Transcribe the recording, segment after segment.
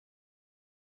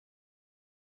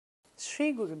ஸ்ரீ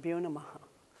குருபியோ நமஹ.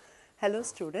 Hello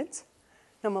students,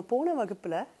 நம்ம போன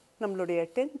வகுப்பில் நம்மளுடைய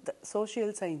 10th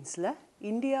சோஷியல் சயின்ஸில்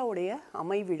இந்தியாவுடைய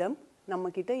அமைவிடம்,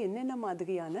 நம்மக்கிட்ட என்னென்ன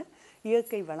மாதிரியான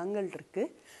இயற்கை வளங்கள்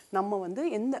இருக்குது, நம்ம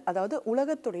அதாவது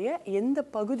உலகத்துடைய எந்த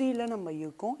பகுதியில் நம்ம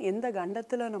இருக்கோம், எந்த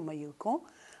கண்டத்தில் நம்ம இருக்கோம்,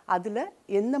 அதில்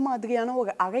எந்த மாதிரியான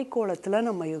ஒரு அரைக்கோளத்தில்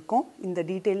நம்ம இருக்கோம், இந்த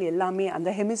டீட்டெயில் எல்லாமே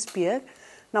அந்த ஹெமிஸ்பியர்,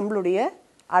 நம்மளுடைய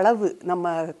அளவு, நம்ம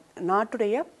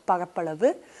நாட்டுடைய பரப்பளவு,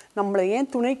 நம்மளை ஏன்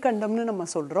துணைக்கண்டம்னு நம்ம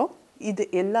சொல்கிறோம், இது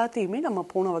எல்லாத்தையுமே நம்ம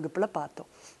போன வகுப்பில் பார்த்தோம்.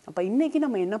 அப்போ இன்றைக்கி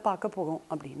நம்ம என்ன பார்க்க போகிறோம்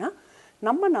அப்படின்னா,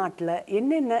 நம்ம நாட்டில்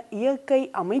என்னென்ன இயற்கை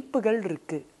அமைப்புகள்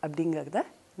இருக்குது அப்படிங்கிறத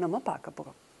நம்ம பார்க்க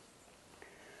போகிறோம்.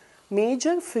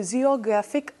 Major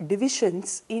physiographic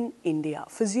divisions in India.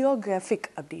 Physiographic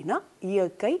அப்படின்னா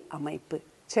இயற்கை அமைப்பு,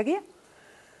 சரியா?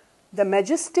 The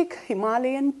majestic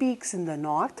Himalayan peaks in the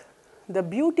north, the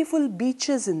beautiful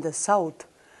beaches in the south,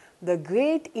 the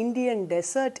great Indian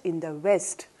desert in the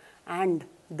west, and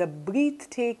the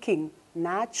breathtaking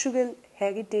natural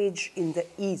heritage in the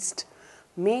east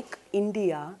make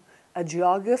India a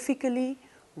geographically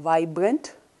vibrant,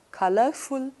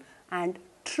 colorful, and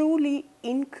truly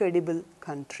incredible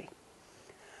country.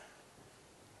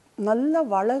 நல்ல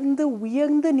வளர்ந்து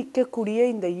உயர்ந்து நிற்கக்கூடிய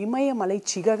இந்த இமயமலை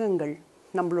சிகரங்கள்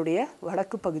நம்மளுடைய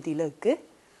வடக்கு பகுதியில் இருக்குது.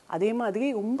 அதே மாதிரி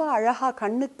ரொம்ப அழகாக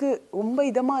கண்ணுக்கு ரொம்ப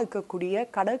இதமாக இருக்கக்கூடிய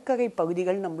கடற்கரை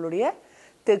பகுதிகள் நம்மளுடைய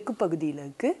தெற்கு பகுதியில்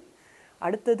இருக்குது.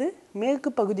 அடுத்தது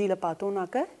மேற்கு பகுதியில்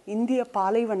பார்த்தோன்னாக்க இந்திய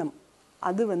பாலைவனம்,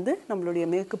 அது நம்மளுடைய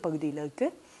மேற்கு பகுதியில்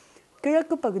இருக்குது.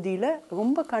 கிழக்கு பகுதியில்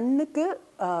ரொம்ப கண்ணுக்கு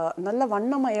நல்ல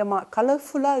வண்ணமயமாக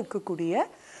கலர்ஃபுல்லாக இருக்கக்கூடிய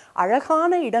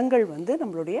அழகான இடங்கள்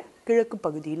நம்மளுடைய கிழக்கு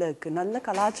பகுதியில் இருக்குது. நல்ல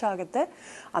கலாச்சாரத்தை,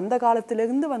 அந்த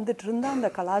காலத்திலிருந்து வந்துட்டு இருந்த அந்த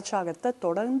கலாச்சாரத்தை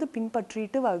தொடர்ந்து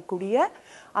பின்பற்றிட்டு வரக்கூடிய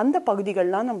அந்த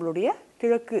பகுதிகள்லாம் நம்மளுடைய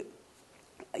கிழக்கு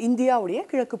இந்தியாவுடைய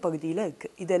கிழக்கு பகுதியில்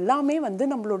இருக்குது. இது எல்லாமே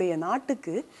நம்மளுடைய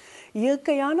நாட்டுக்கு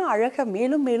இயற்கையான அழகை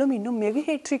மேலும் மேலும் இன்னும்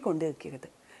மெருகேற்றி கொண்டு இருக்கிறது,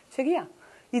 சரியா?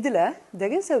 இதில்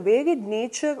there is a varied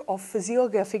nature of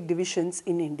physiographic divisions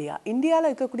in India. இந்தியாவில்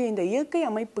இருக்கக்கூடிய இந்த இயற்கை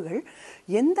அமைப்புகள்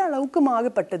எந்த அளவுக்கு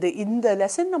மாறுபட்டது, இந்த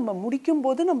லெசன் நம்ம முடிக்கும்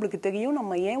போது நம்மளுக்கு தெரியும்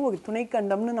நம்ம ஏன் ஒரு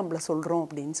துணைக்கண்டம்னு நம்மளை சொல்கிறோம்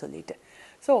அப்படின்னு சொல்லிட்டு.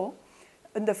 ஸோ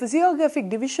இந்த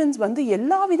ஃபிசியோகிராஃபிக் டிவிஷன்ஸ்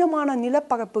எல்லா விதமான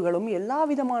நிலப்பரப்புகளும் எல்லா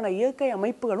விதமான இயற்கை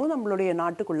அமைப்புகளும் நம்மளுடைய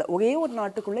நாட்டுக்குள்ளே, ஒரே ஒரு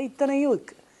நாட்டுக்குள்ளே இத்தனையும்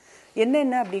இருக்குது.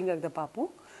 என்னென்ன அப்படிங்கிறத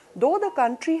பார்ப்போம். Though the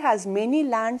country has many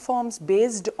landforms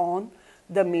based on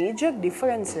the major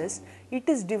differences, it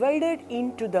is divided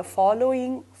into the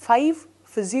following 5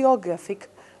 physiographic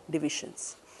divisions.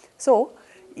 So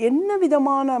என்ன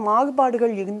விதமான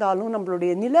மாறுபாடுகள் இருந்தாலும்,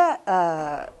 நம்மளுடைய நில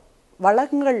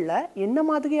வளங்களில் என்ன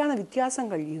மாதிரியான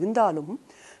வித்தியாசங்கள் இருந்தாலும்,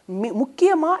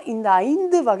 முக்கியமாக இந்த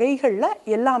 5 வகைகளில்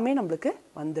எல்லாமே நம்மளுக்கு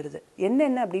வந்துடுது.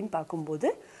 என்னென்ன அப்படின்னு பார்க்கும்போது,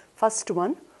 first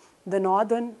one the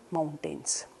northern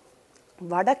mountains,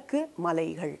 வடக்கு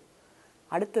மலைகள்.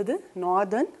 அடுத்தது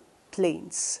northern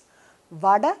plains,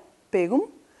 வட பெரும்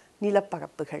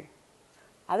நிலப்பரப்புகள்.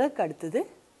 அதற்கு அடுத்தது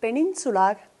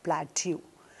பெனின்சுலார் பிளாட்டியூ,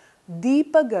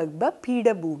 தீபகர்ப்ப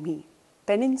பீடபூமி.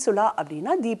 பெனின்சுலா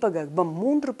அப்படின்னா தீபகர்ப்பம்,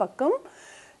 3 பக்கம்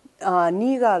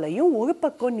நீராலையும் ஒரு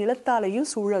பக்கம்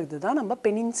நிலத்தாலையும் சூழறது தான் நம்ம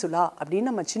பெனின்சுலா அப்படின்னு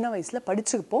நம்ம சின்ன வயசில்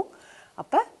படிச்சிருப்போம்.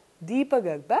 அப்போ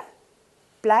தீபகர்ப்ப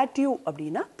பிளாட்டியூ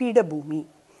அப்படின்னா பீடபூமி.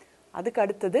 அதுக்கு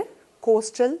அடுத்தது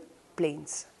கோஸ்டல்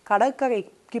பிளெயின்ஸ்,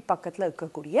 கடற்கரைக்கு பக்கத்தில்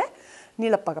இருக்கக்கூடிய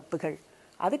நிலப்பரப்புகள்.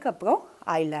 அதுக்கப்புறம்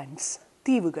ஐலாண்ட்ஸ்,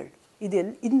 தீவுகள்.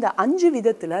 இந்த 5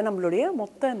 விதத்தில் நம்மளுடைய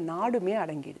மொத்த நாடுமே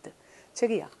அடங்கிடுது,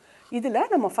 சரியா? இதில்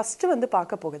நம்ம ஃபஸ்ட்டு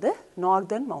பார்க்க போகிறது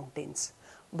நார்தர்ன் மவுண்டெயின்ஸ்,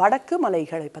 வடக்கு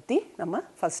மலைகளை பற்றி நம்ம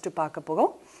ஃபஸ்ட்டு பார்க்க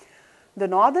போகிறோம். The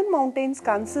northern mountains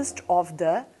consist of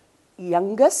the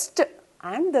youngest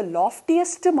and the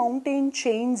loftiest mountain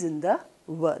chains in the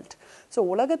world. So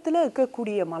உலகத்தில்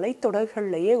இருக்கக்கூடிய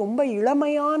மலைத்தொடர்கள்லையே ரொம்ப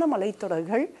இளமையான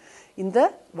மலைத்தொடர்கள் இந்த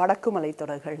வடக்கு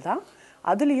மலைத்தொடர்கள் தான்.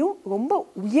 அதுலேயும் ரொம்ப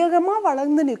உயரமாக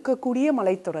வளர்ந்து நிற்கக்கூடிய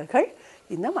மலைத்தொடர்கள்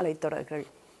இந்த மலைத்தொடர்கள்.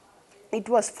 It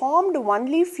was formed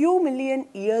only few million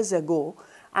years ago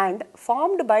and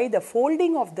formed by the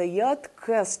folding of the earth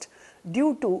crust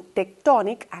due to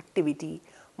tectonic activity.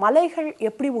 மலைகள்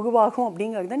எப்படி உருவாகும்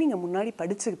அப்படிங்கிறத நீங்கள் முன்னாடி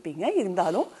படிச்சிருப்பீங்க.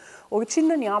 இருந்தாலும் ஒரு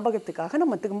சின்ன ஞாபகத்துக்காக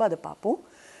நம்ம திரும்ப அதை பார்ப்போம்.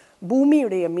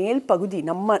 பூமியுடைய மேல் பகுதி,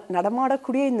 நம்ம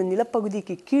நடமாடக்கூடிய இந்த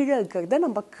நிலப்பகுதிக்கு கீழே இருக்கிறத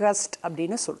நம்ம கிரஸ்ட்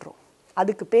அப்படின்னு சொல்கிறோம்.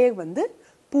 அதுக்கு பேர்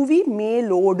புவி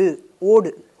மேலோடு,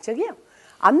 ஓடு, சரியா?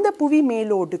 அந்த புவி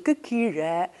மேலோடுக்கு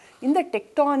கீழே இந்த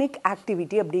டெக்டானிக்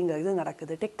ஆக்டிவிட்டி அப்படிங்கிறது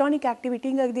நடக்குது. டெக்டானிக்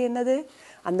ஆக்டிவிட்டிங்கிறது என்னது?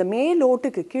 அந்த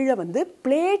மேலோட்டுக்கு கீழே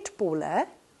பிளேட் போல்,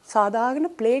 சாதாரண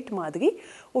பிளேட் மாதிரி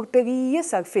ஒரு பெரிய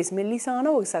சர்ஃபேஸ்,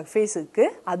 மெல்லிசான ஒரு சர்ஃபேஸ்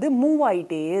இருக்குது. அது மூவ்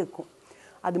ஆகிட்டே இருக்கும்.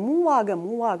 அது மூவ்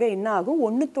ஆக என்ன ஆகும்,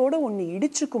 ஒன்றுத்தோடு ஒன்று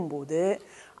இடிச்சுக்கும் போது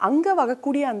அங்கே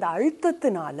வரக்கூடிய அந்த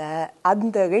அழுத்தத்தினால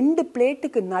அந்த 2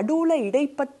 பிளேட்டுக்கு நடுவில்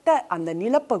இடைப்பட்ட அந்த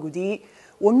நிலப்பகுதி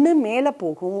ஒன்று மேலே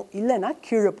போகும், இல்லைன்னா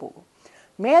கீழே போகும்.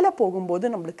 மேலே போகும்போது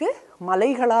நம்மளுக்கு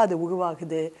மலைகளாக அது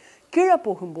உருவாகுது, கீழே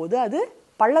போகும்போது அது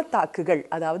பள்ளத்தாக்குகள்,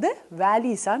 அதாவது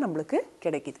வேலிஸாக நம்மளுக்கு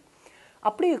கிடைக்குது.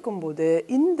 அப்படி இருக்கும்போது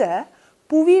இந்த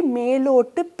புவி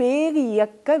மேலோட்டு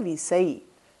பேரியக்க விசை,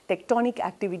 டெக்டானிக்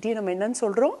ஆக்டிவிட்டி நம்ம என்னன்னு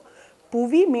சொல்கிறோம்,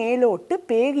 புவி மேலோட்டு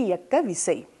பேரியக்க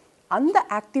விசை, அந்த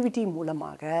ஆக்டிவிட்டி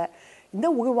மூலமாக இந்த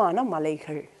உருவான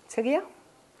மலைகள், சரியா?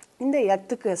 இந்த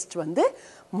எர்த் கிரஸ்ட் வந்து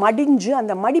மடிஞ்சு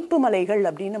அந்த மடிப்பு மலைகள்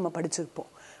அப்படின்னு நம்ம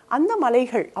படிச்சிருப்போம். அந்த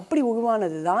மலைகள் அப்படி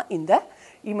உருவானது தான் இந்த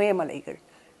இமயமலைகள்.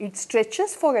 It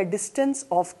stretches for a distance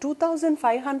of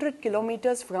 2,500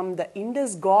 kilometers from the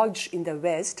Indus Gorge in the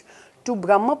west to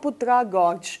Brahmaputra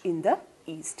Gorge in the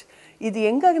east. இது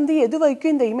எங்கேருந்து எது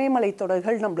வரைக்கும் இந்த இமயமலை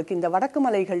தொடர்கள் நம்மளுக்கு இந்த வடக்கு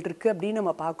மலைகள் இருக்குது அப்படின்னு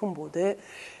நம்ம பார்க்கும்போது,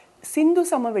 சிந்து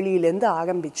சமவெளியிலேருந்து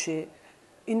ஆரம்பித்து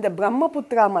இந்த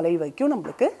பிரம்மபுத்திரா மலை வரைக்கும்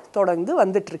நம்மளுக்கு தொடர்ந்து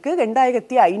வந்துட்டுருக்கு,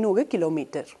 2500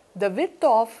 kilometre. The width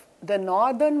of the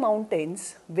northern mountains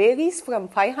varies from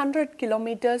 500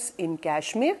 kilometers in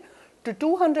Kashmir to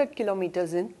 200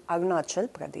 kilometers in Arunachal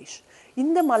Pradesh.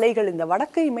 இந்த மலைகள், இந்த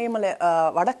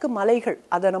வடக்கு மலைகள்,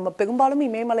 அதை நம்ம பெரும்பாலும்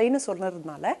இமயமலைன்னு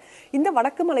சொன்னதுனால இந்த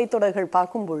வடக்கு மலைத்தொடர்கள்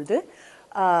பார்க்கும்பொழுது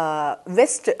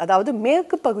வெஸ்ட், அதாவது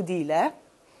மேற்கு பகுதியில்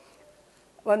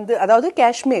வந்து, அதாவது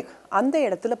காஷ்மீர் அந்த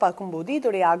இடத்துல பார்க்கும்போது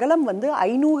இதோடைய அகலம் வந்து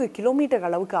 500 கிலோமீட்டர்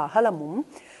அளவுக்கு அகலமும்,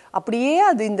 அப்படியே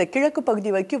அது இந்த கிழக்கு பகுதி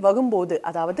வரைக்கும் வரும்போது,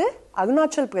 அதாவது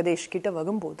அருணாச்சல் பிரதேஷ் கிட்ட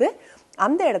வரும்போது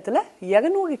அந்த இடத்துல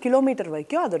 200 கிலோமீட்டர்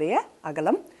வரைக்கும் அதோடைய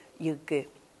அகலம் இருக்கு.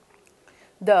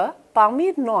 The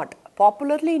Pamir Knot,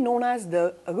 popularly known as the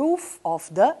roof of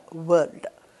the world,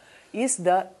 is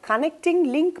the connecting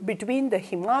link between the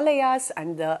Himalayas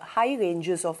and the high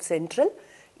ranges of Central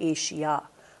Asia.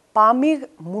 Pamir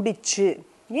முடிச்சு,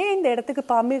 ஏன் இந்த இடத்துக்கு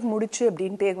பாமீர் முடிச்சு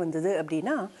அப்படின்னு பேர் வந்தது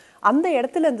அப்படின்னா, அந்த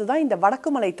இடத்துலேருந்து தான் இந்த வடக்கு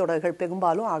மலைத்தொடர்கள்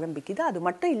பெரும்பாலும் ஆரம்பிக்குது. அது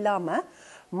மட்டும் இல்லாமல்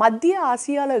மத்திய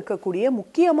ஆசியாவில் இருக்கக்கூடிய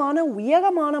முக்கியமான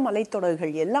உயரமான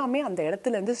மலைத்தொடர்கள் எல்லாமே அந்த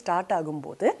இடத்துலேருந்து ஸ்டார்ட்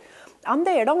ஆகும்போது அந்த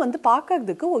இடம் வந்து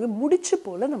பார்க்கறதுக்கு ஒரு முடிச்சு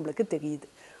போல் நம்மளுக்கு தெரியுது.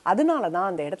 அதனால தான்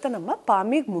அந்த இடத்த நம்ம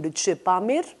பாமீர் முடிச்சு,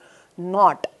 பாமீர்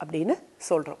நாட் அப்படின்னு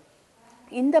சொல்கிறோம்.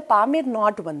 இந்த பாமீர்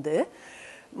நாட் வந்து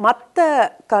மற்ற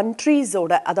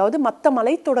கண்ட்ரீஸோட, அதாவது மற்ற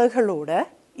மலைத்தொடர்களோட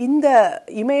இந்த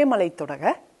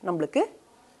இமயமலைத்தொடரை நம்மளுக்கு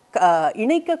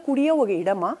இணைக்கக்கூடிய ஒரு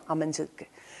இடமாக அமைஞ்சிருக்கு.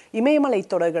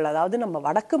 இமயமலைத்தொடர்கள், அதாவது நம்ம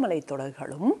வடக்கு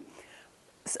மலைத்தொடர்களும்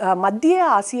மத்திய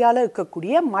ஆசியாவில்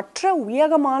இருக்கக்கூடிய மற்ற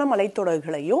உயரமான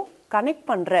மலைத்தொடர்களையும் கனெக்ட்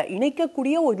பண்ணுற,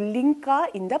 இணைக்கக்கூடிய ஒரு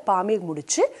லிங்காக இந்த பாமீர்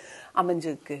முடிச்சு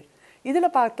அமைஞ்சிருக்கு.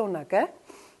 இதில் பார்த்தோம்னாக்க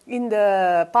இந்த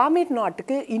பாமீர்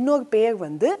நாட்டுக்கு இன்னொரு பேர்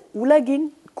வந்து உலகின்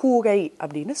கூரை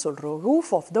அப்படின்னு சொல்கிறோம்,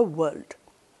 roof of the world.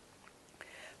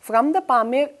 From the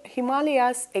Pamir,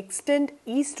 Himalayas extend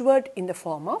eastward in the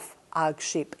form of arc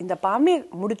shape. இந்த பாமீர்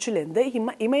முடிச்சிலேருந்து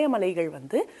இமயமலைகள்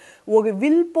வந்து ஒரு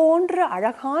வில் போன்ற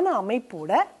அழகான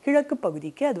அமைப்போட கிழக்கு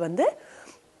பகுதிக்கு அது வந்து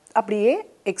அப்படியே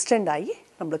எக்ஸ்டெண்ட் ஆகி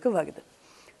நம்மளுக்கு வருது.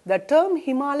 The term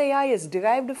Himalaya is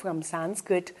derived from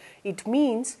Sanskrit. It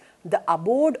means the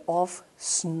abode of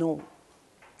snow.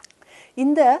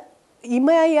 இந்த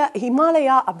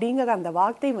ஹிமாலயா அப்படிங்கிற அந்த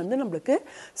வார்த்தை வந்து நம்மளுக்கு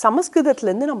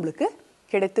சமஸ்கிருதத்துலேருந்து நம்மளுக்கு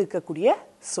கிடைத்திருக்கக்கூடிய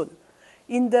சொல்.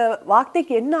 இந்த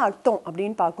வார்த்தைக்கு என்ன அர்த்தம்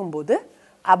அப்படின்னு பார்க்கும்போது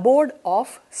அபோர்ட்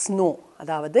ஆஃப் ஸ்னோ,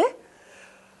 அதாவது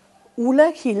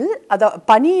உலகில்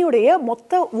பனியுடைய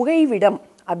மொத்த உறைவிடம்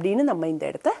அப்படின்னு நம்ம இந்த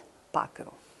இடத்த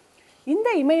பார்க்குறோம். இந்த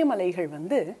இமயமலைகள்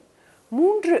வந்து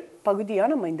 3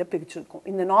 பகுதியாக நம்ம இந்த பிரிச்சிருக்கோம்.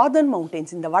 இந்த நார்தர்ன்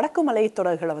மவுண்டெயின்ஸ், இந்த வடக்கு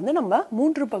மலைத்தொடர்களை வந்து நம்ம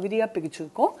 3 பகுதியாக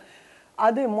பிரிச்சிருக்கோம்.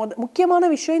 அது முக்கியமான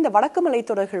விஷயம், இந்த வடக்கு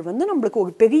மலைத்தொடர்கள் வந்து நம்மளுக்கு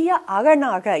ஒரு பெரிய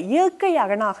அரணாக, இயற்கை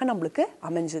அரணாக நம்மளுக்கு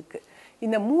அமைஞ்சிருக்கு.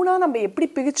 இந்த 3 நம்ம எப்படி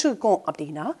பிரிச்சிருக்கோம்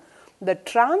அப்படின்னா, the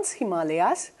trans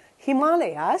Himalayas,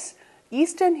 Himalayas,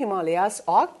 Eastern Himalayas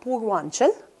or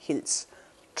Purvanchal hills.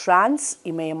 Trans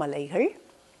இமயமலைகள்,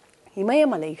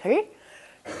 இமயமலைகள்,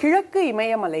 கிழக்கு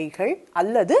இமயமலைகள்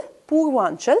அல்லது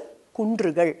பூர்வாஞ்சல்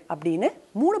குன்றுகள் அப்படின்னு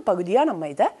 3 பகுதியாக நம்ம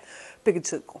இதை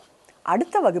பிரிச்சிருக்கோம்.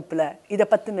 அடுத்த வகுப்பில் இதை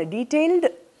பற்றின டீட்டெயில்டு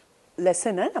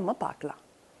லெசனை நம்ம பார்க்கலாம்.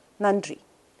 நன்றி.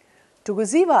 To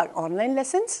receive R online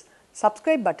lessons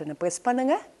subscribe பட்டனை ப்ரெஸ்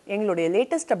பண்ணுங்கள். எங்களுடைய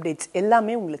லேட்டஸ்ட் அப்டேட்ஸ்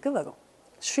எல்லாமே உங்களுக்கு வரும்.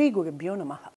 ஸ்ரீ குருபியோ நமஹ.